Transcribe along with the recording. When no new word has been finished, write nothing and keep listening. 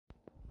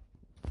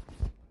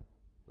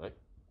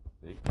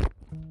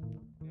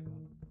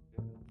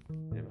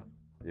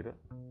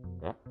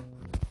Yeah.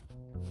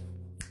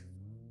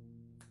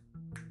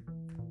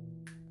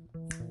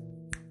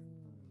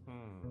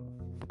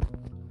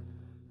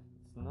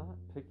 It's not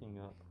picking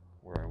up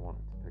where I want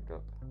it to pick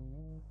up.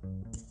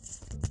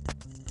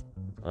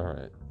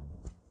 Alright.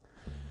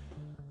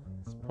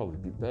 This will probably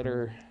be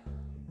better.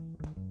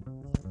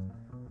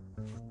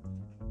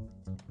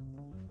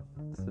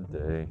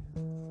 Today.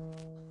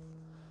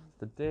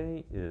 The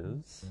day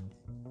is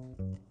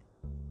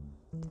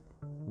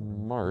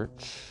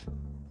March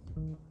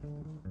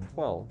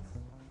 12th.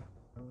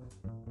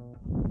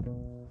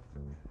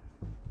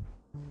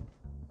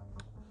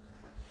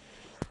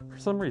 For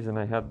some reason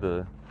I had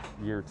the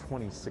year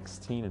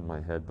 2016 in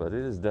my head, but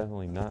it is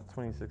definitely not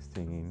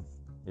 2016.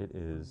 It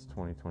is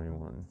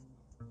 2021.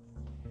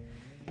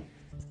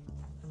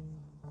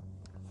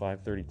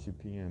 5:32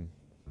 p.m.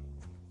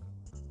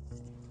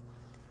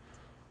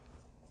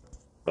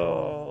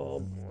 Oh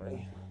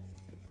boy.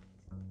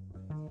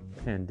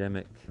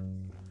 Pandemic.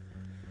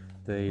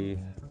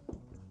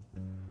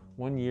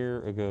 1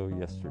 year ago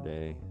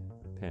yesterday,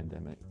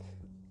 pandemic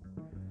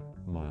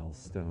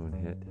milestone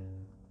hit.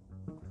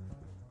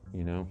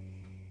 You know?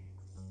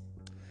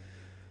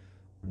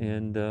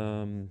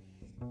 And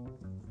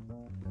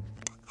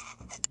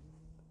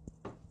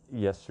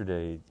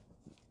yesterday,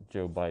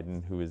 Joe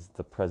Biden, who is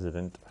the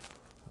president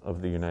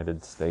of the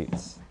United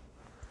States,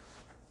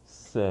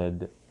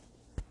 said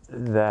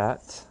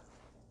that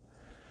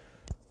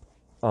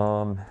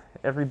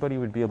everybody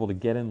would be able to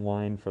get in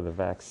line for the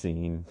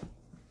vaccine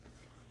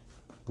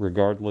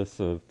regardless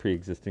of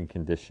pre-existing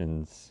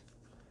conditions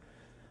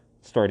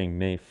starting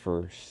May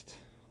 1st,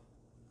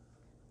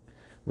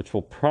 which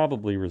will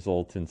probably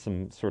result in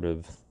some sort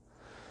of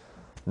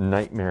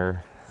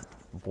nightmare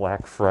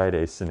Black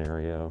Friday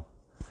scenario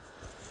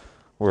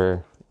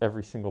where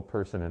every single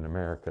person in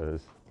America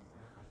is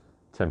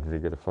tempted to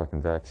get a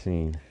fucking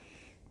vaccine.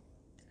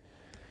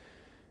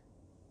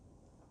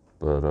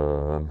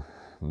 But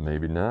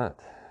maybe not.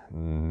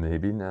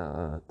 Maybe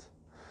not.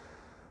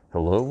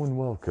 Hello and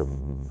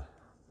welcome.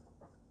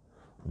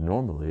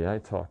 Normally I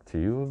talk to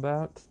you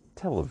about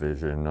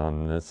television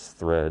on this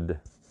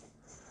thread.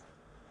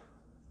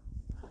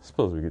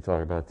 Suppose we could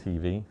talk about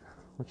TV.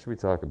 What should we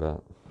talk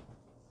about?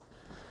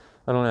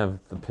 I don't have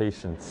the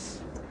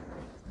patience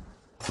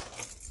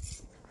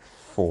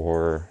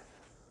for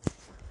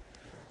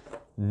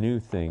new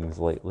things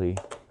lately.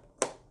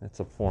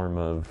 It's a form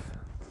of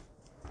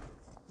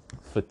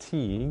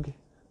fatigue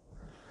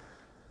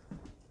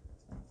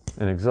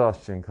and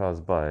exhaustion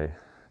caused by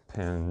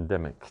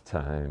pandemic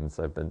times,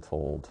 I've been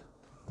told.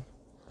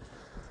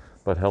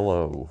 But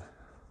hello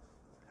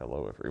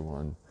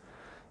everyone.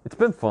 It's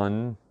been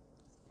fun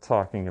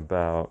talking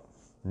about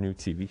new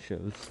TV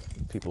shows,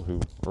 people who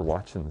are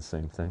watching the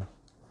same thing.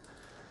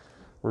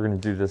 We're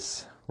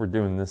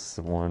doing this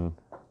one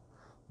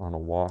on a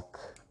walk.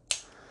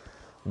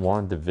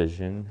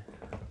 WandaVision.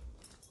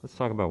 Let's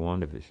talk about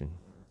WandaVision.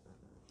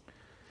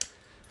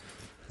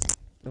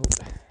 Oh.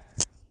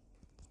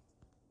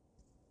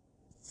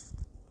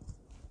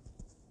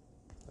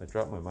 I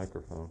dropped my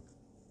microphone.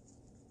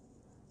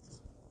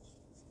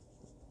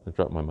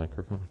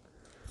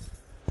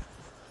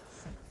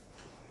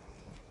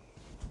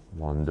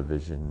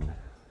 WandaVision.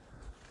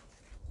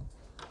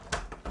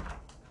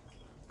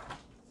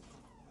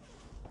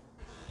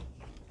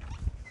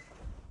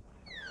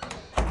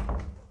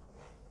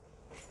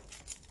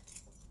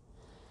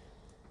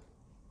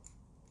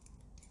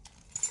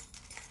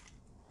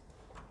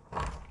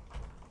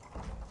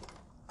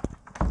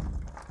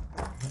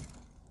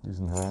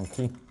 Using the wrong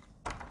key.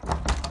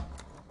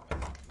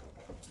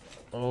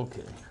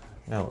 Okay,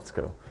 now let's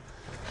go.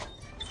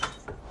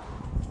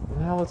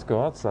 Now let's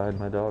go outside,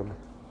 my dog.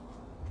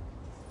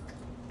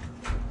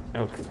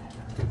 Okay.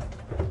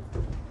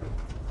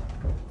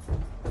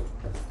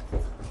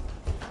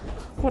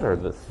 What are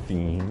the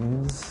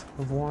themes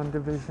of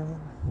WandaVision?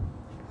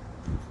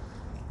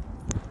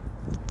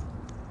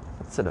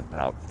 What's it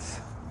about?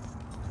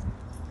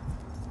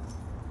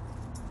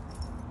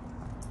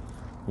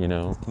 You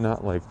know,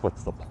 not like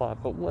what's the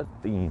plot, but what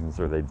themes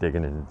are they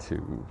digging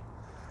into?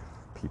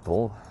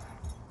 People.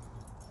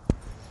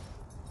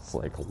 It's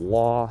like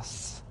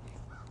loss.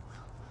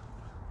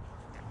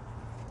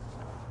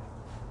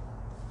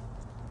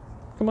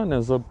 Come on,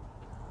 Nizza.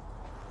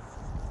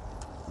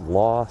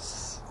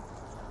 Loss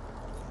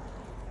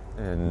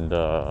and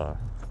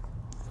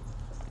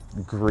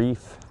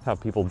grief, how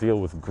people deal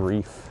with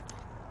grief,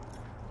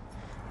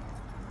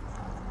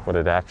 what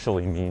it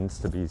actually means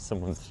to be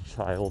someone's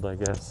child, I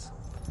guess.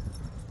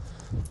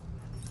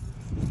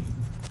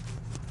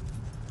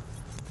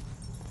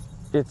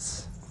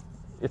 It's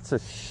a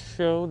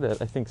show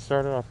that I think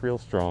started off real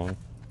strong.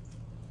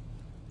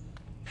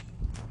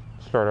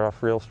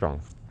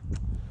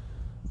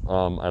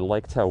 I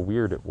liked how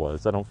weird it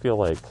was. I don't feel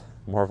like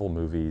Marvel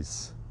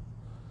movies.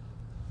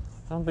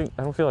 I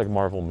don't feel like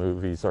Marvel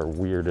movies are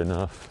weird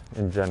enough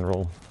in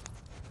general.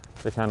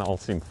 They kind of all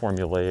seem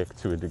formulaic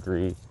to a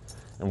degree.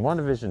 And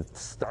WandaVision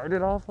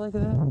started off like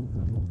that.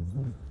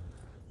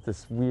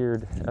 This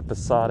weird,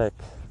 episodic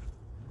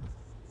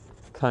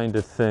kind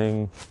of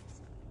thing.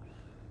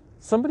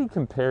 Somebody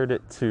compared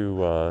it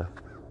to, I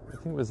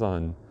think it was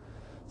on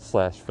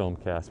Slash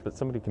Filmcast, but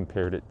somebody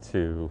compared it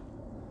to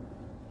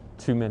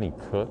Too Many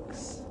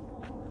Cooks,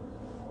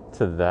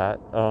 to that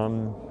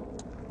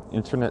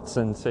internet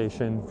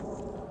sensation.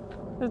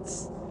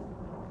 It's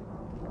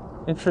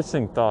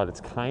interesting thought. It's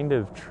kind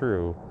of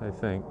true, I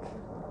think.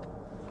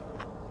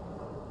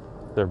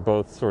 They're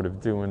both sort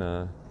of doing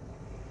a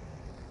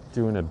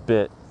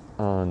bit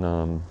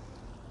on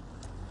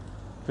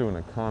doing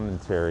a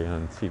commentary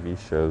on TV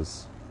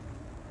shows.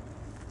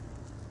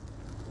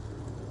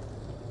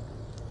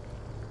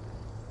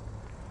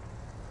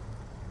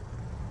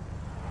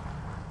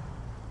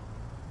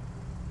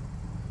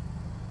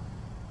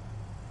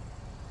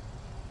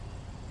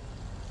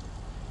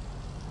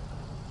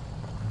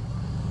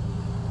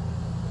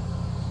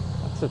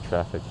 Lots of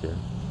traffic here.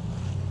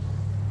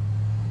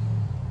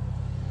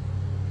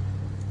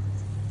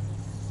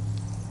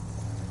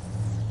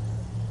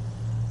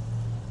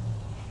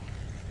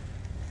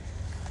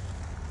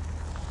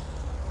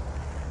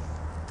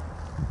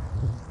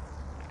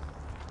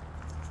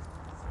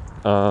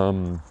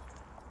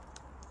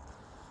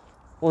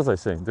 What was I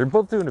saying? They're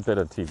both doing a bit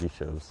of TV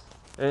shows,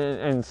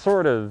 and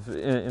sort of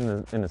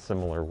in a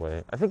similar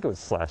way. I think it was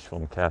Slash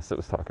Filmcast that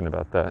was talking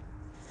about that.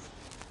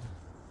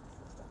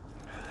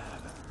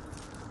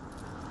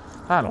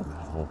 I don't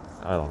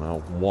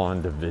know.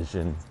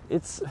 WandaVision.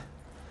 It's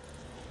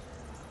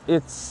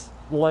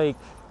like,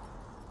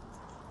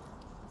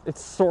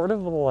 it's sort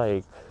of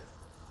like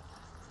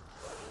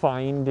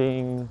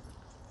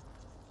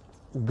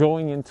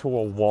going into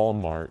a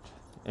Walmart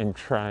and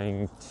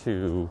trying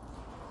to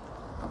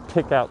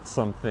pick out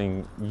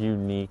something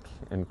unique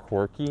and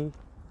quirky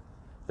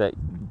that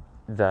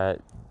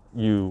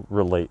you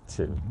relate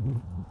to.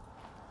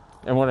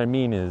 And what I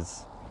mean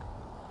is,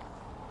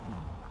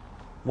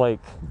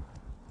 like,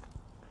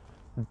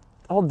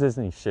 all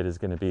Disney shit is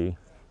going to be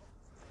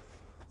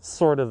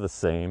sort of the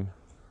same.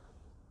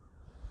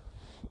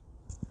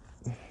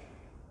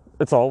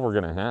 It's all we're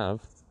going to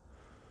have.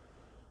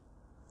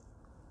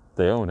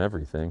 They own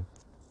everything.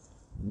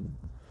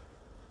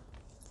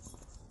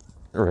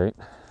 Right?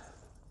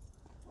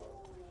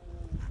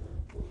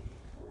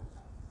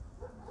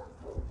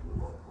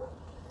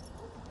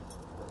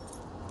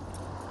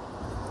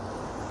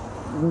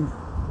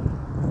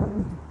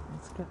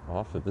 Let's get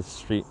off of this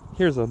street.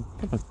 Come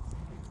on.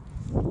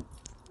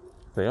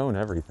 They own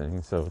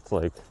everything, so it's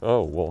like,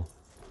 oh, well,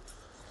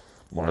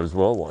 might as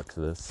well watch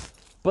this.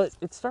 But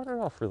it started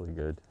off really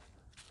good.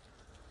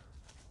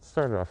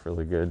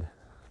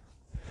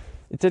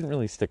 It didn't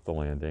really stick the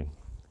landing.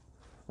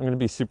 I'm going to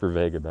be super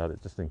vague about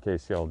it, just in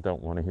case y'all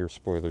don't want to hear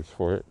spoilers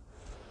for it.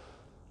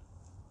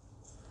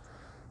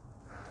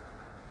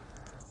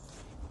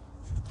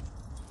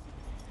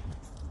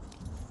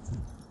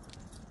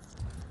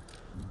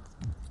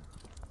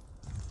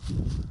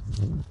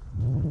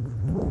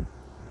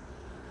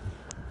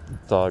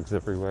 Dogs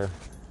everywhere.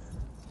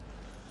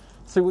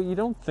 See, what you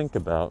don't think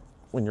about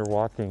when you're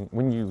walking,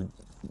 when you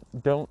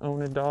don't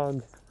own a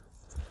dog,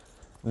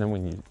 and then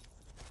when you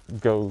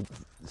go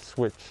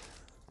switch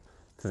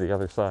to the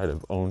other side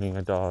of owning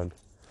a dog,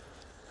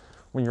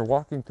 when you're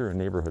walking through a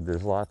neighborhood,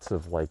 there's lots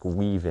of like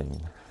weaving.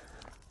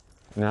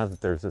 Now that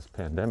there's this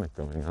pandemic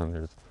going on,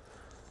 there's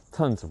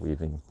tons of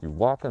weaving. You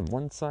walk on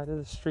one side of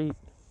the street,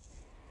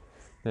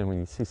 then when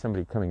you see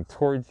somebody coming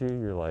towards you,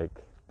 you're like,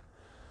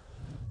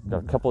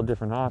 got a couple of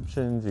different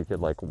options. You could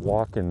like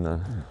walk in the,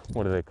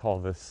 what do they call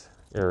this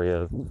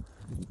area?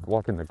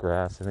 Walk in the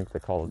grass. I think they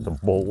call it the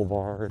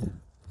boulevard.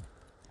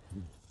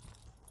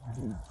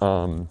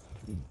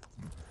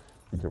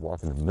 You could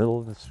walk in the middle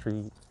of the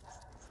street,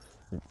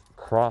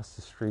 cross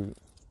the street.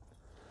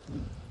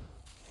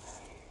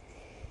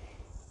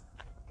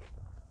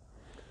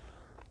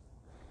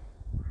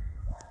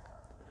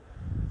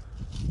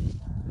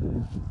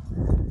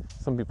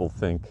 Some people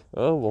think,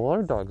 oh, well,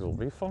 our dogs will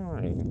be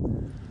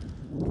fine.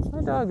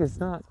 My dog is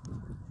not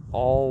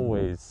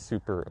always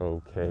super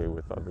okay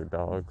with other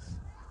dogs.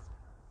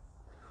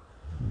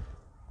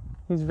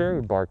 He's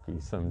very barky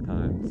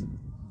sometimes.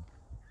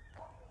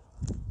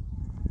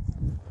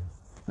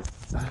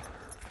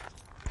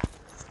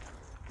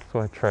 So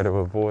I try to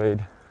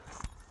avoid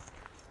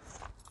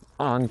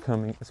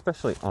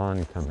especially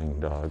oncoming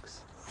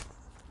dogs.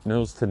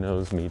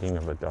 Nose-to-nose meeting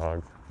of a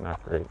dog,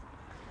 not great.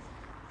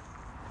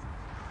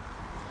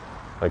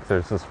 Like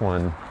there's this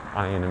one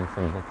eyeing him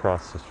from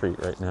across the street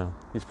right now.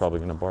 He's probably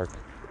gonna bark.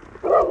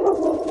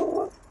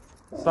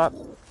 Stop.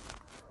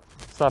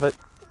 Stop it.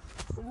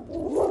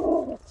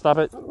 Stop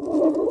it.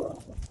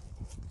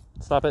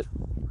 Stop it.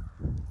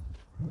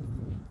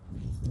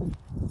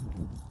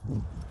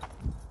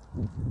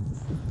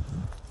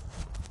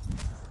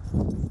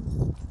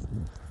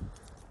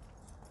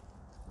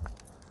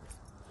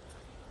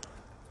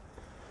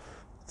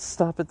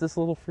 Stop at this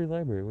little free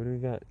library. What do we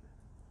got?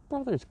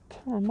 Brothers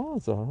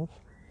Karamazov.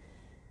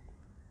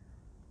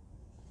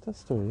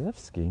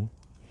 Dostoevsky.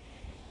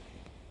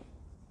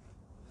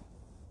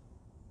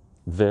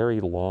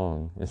 Very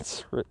long.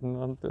 It's written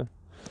on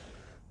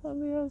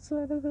the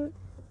outside of it.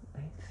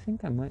 I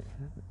think I might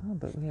have, oh,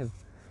 but we have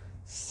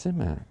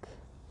Simak,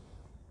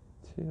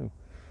 too.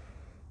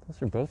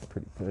 Those are both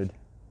pretty good.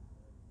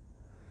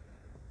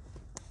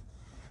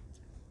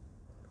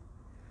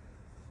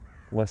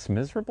 Les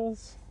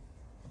Miserables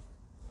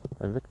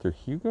by Victor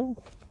Hugo.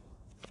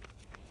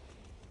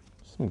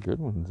 Some good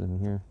ones in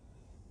here.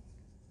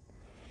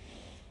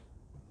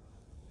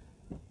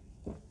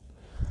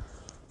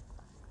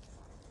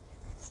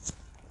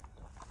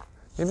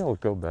 Maybe I'll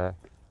go back.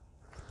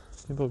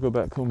 Maybe I'll go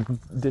back home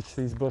and ditch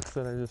these books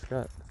that I just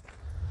got.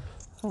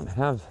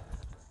 I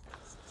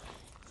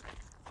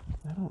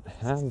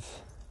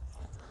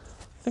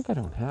think I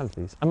don't have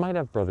these. I might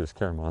have Brothers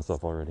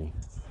Karamazov already.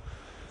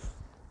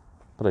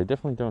 But I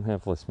definitely don't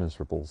have Les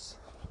Miserables.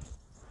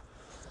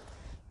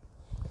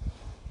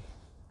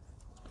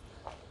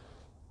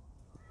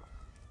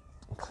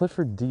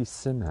 Clifford D.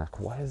 Simak.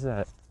 Why is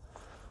that?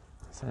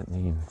 What's that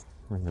name?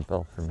 Ring a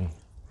bell for me.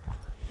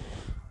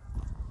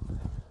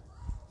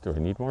 Do I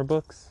need more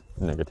books?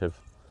 Negative.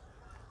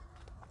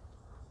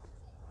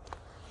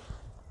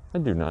 I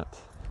do not.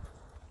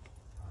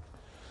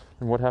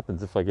 And what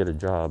happens if I get a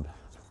job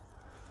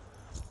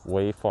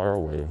way far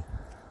away?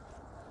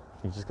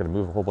 You just gotta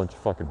move a whole bunch of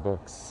fucking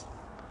books.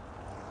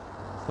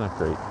 It's not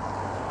great.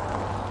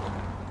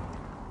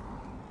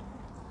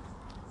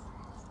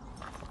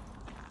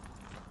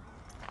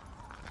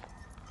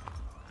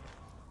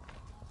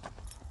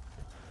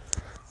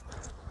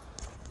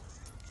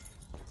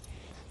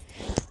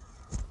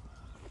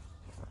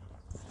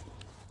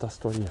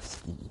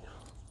 Dostoevsky.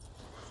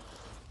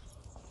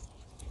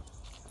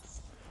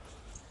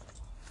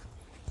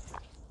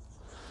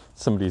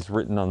 Somebody's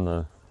written on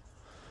the,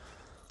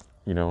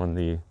 on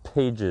the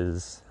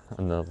pages,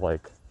 on the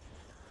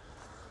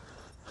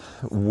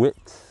wit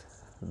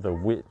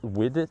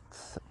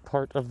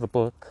part of the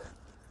book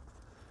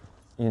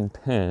in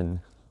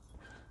pen,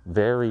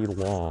 very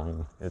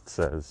long, it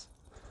says.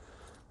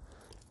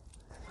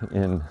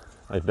 In,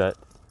 I bet,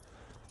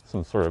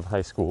 some sort of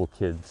high school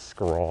kid's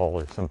scrawl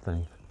or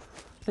something.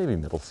 Maybe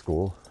middle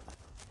school.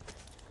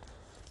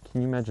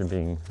 Can you imagine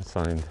being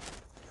assigned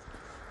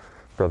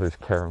Brothers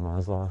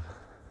Karamazov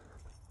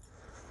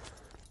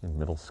in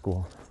middle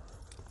school?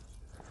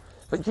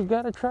 But you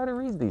gotta try to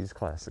read these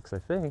classics, I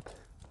think,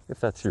 if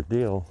that's your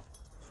deal.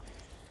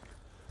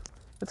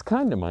 It's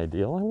kind of my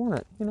deal. I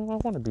want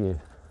to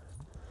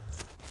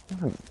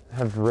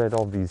have read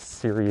all these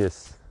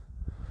serious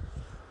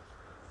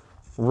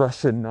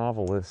Russian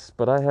novelists,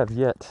 but I have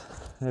yet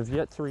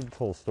to read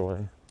Tolstoy.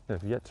 I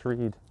have yet to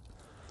read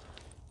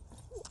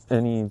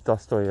any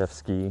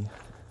Dostoevsky.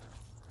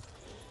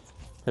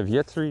 I have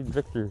yet to read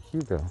Victor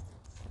Hugo.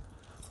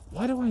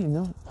 Why do I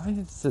know? Why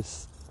is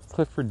this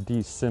Clifford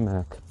D.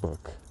 Simak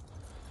book?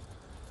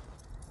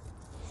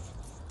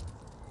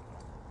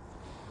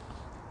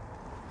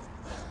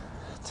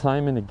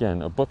 Time and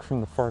again, a book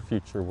from the far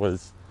future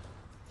was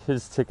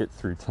his ticket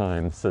through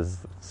time,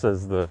 says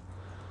the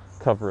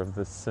cover of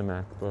this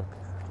Simak book.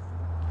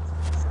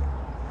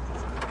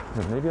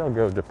 And maybe I'll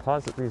go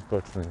deposit these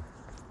books and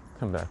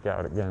come back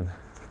out again.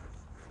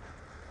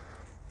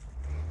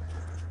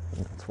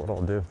 And that's what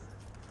I'll do.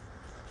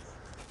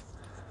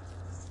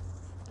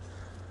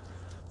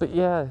 But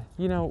yeah,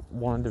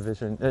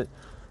 WandaVision,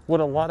 what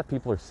a lot of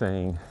people are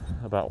saying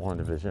about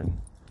WandaVision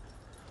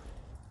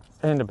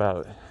and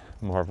about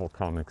Marvel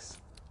Comics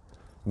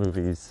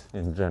movies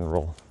in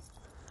general,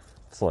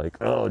 it's like,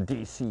 oh,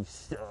 DC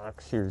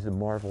sucks, here's a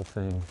Marvel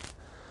thing.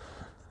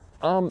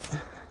 I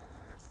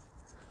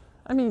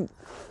mean,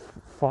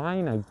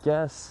 fine, I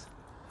guess,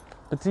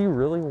 but do you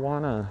really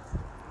want to,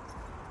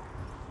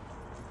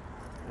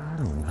 I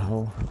don't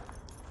know,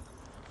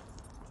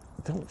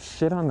 don't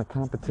shit on the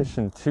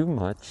competition too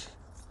much.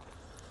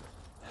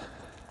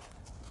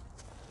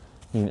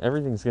 I mean,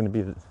 everything's going to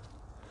be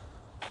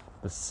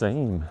the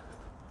same.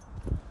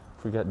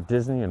 If we got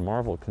Disney and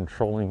Marvel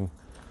controlling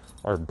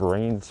our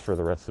brains for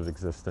the rest of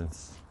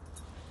existence,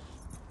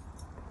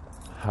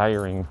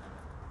 hiring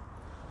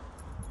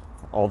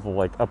all the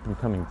up and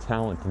coming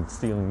talent and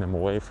stealing them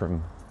away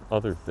from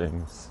other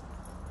things.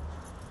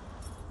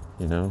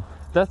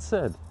 That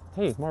said,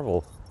 hey,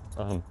 Marvel,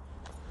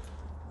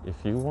 if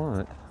you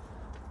want,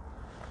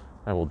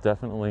 I will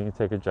definitely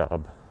take a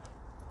job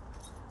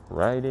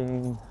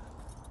writing,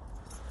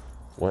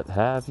 what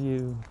have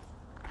you.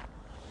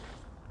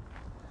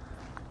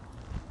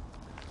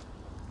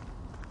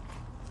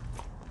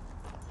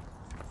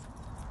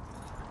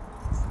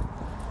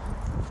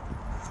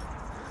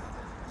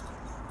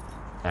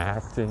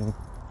 Acting,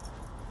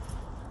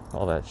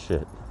 all that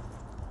shit.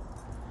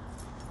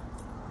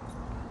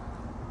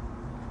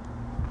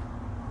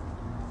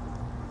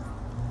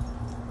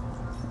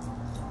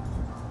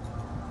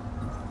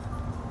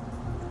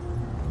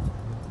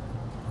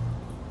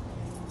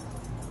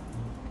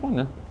 Come on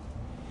now.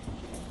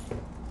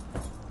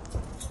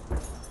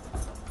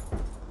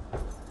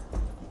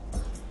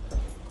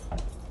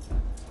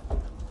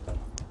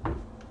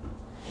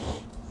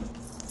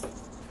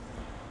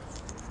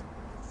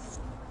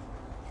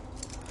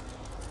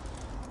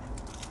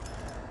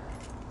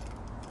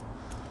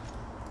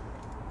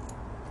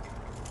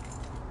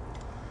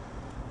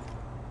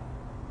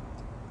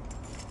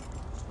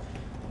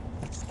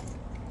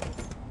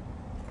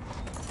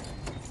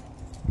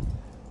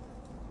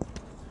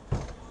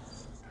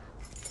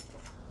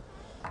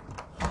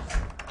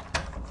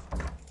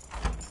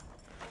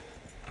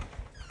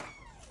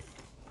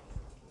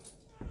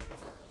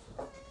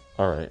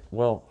 All right,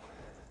 well,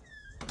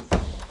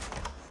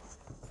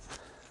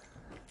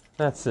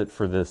 that's it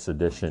for this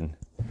edition.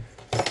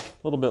 A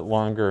little bit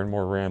longer and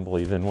more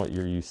rambly than what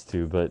you're used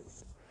to, but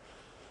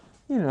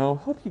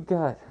hope you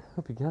got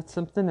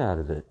something out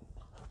of it.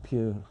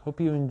 Hope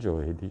you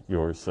enjoyed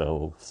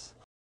yourselves.